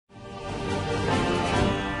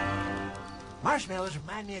Marshmallows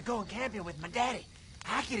remind me of going camping with my daddy.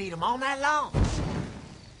 I could eat them all night long.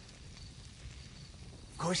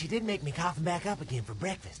 Of course, he did make me cough back up again for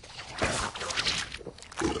breakfast.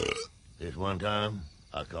 This one time,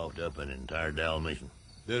 I coughed up an entire Dalmatian.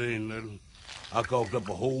 That ain't little. I coughed up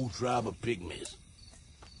a whole tribe of pygmies.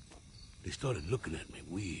 They started looking at me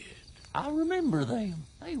weird. I remember them.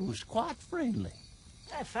 They was quite friendly.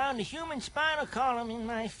 I found a human spinal column in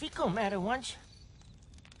my fecal matter once.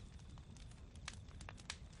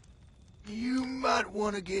 You might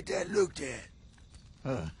want to get that looked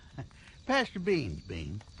at. Pass the beans,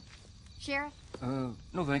 Bean. Sheriff?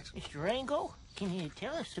 No thanks. Mr. Rango, can you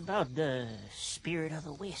tell us about the spirit of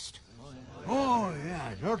the West? Oh,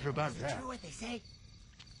 yeah, tell us about that. True what they say?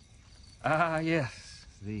 Yes.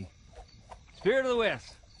 The spirit of the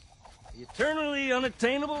West. The eternally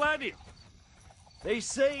unattainable ideal. They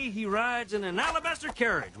say he rides in an alabaster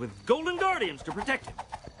carriage with golden guardians to protect him.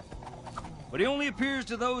 But he only appears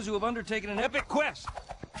to those who have undertaken an epic quest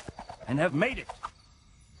and have made it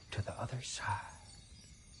to the other side.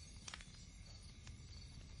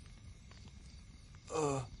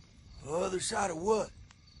 Other side of what?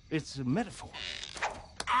 It's a metaphor.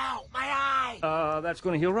 Ow, my eye! That's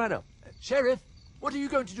going to heal right up. Sheriff, what are you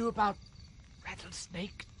going to do about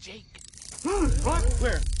Rattlesnake Jake? What?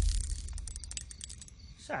 Where?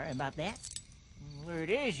 Sorry about that. Word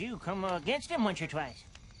is you come against him once or twice.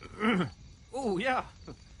 Oh, yeah.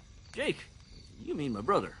 Jake, you mean my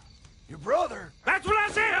brother. Your brother? That's what I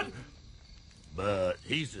said! But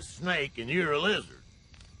he's a snake and you're a lizard.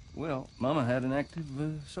 Well, Mama had an active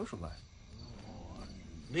social life.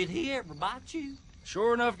 Did he ever bite you?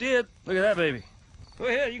 Sure enough did. Look at that baby. Go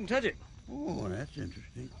ahead, you can touch it. Oh, that's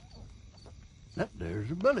interesting. That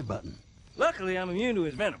there's a belly button. Luckily, I'm immune to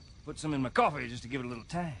his venom. Put some in my coffee just to give it a little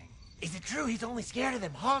tang. Is it true he's only scared of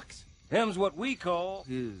them hawks? Them's what we call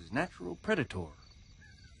his natural predator.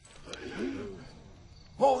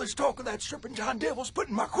 All this talk of that serpentine devil's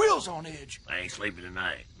putting my quills on edge. I ain't sleeping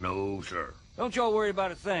tonight. No, sir. Don't y'all worry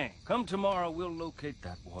about a thing. Come tomorrow, we'll locate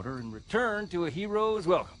that water and return to a hero's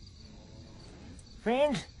welcome.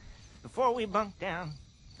 Friends, before we bunk down,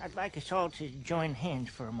 I'd like us all to join hands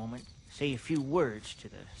for a moment. Say a few words to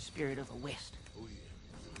the spirit of the West. Oh,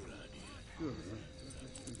 yeah. Good idea. Sure.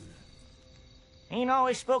 Ain't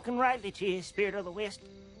always spoken rightly to you, spirit of the West.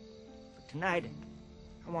 But tonight,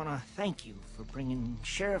 I want to thank you for bringing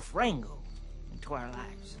Sheriff Rango into our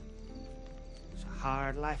lives. It's a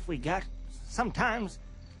hard life we got. Sometimes,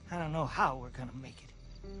 I don't know how we're gonna make it.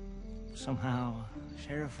 Somehow,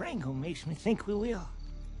 Sheriff Rango makes me think we will.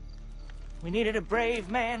 We needed a brave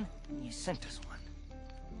man, and you sent us one.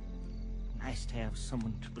 Nice to have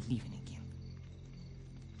someone to believe in again.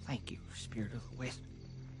 Thank you, spirit of the West.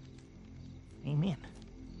 Amen.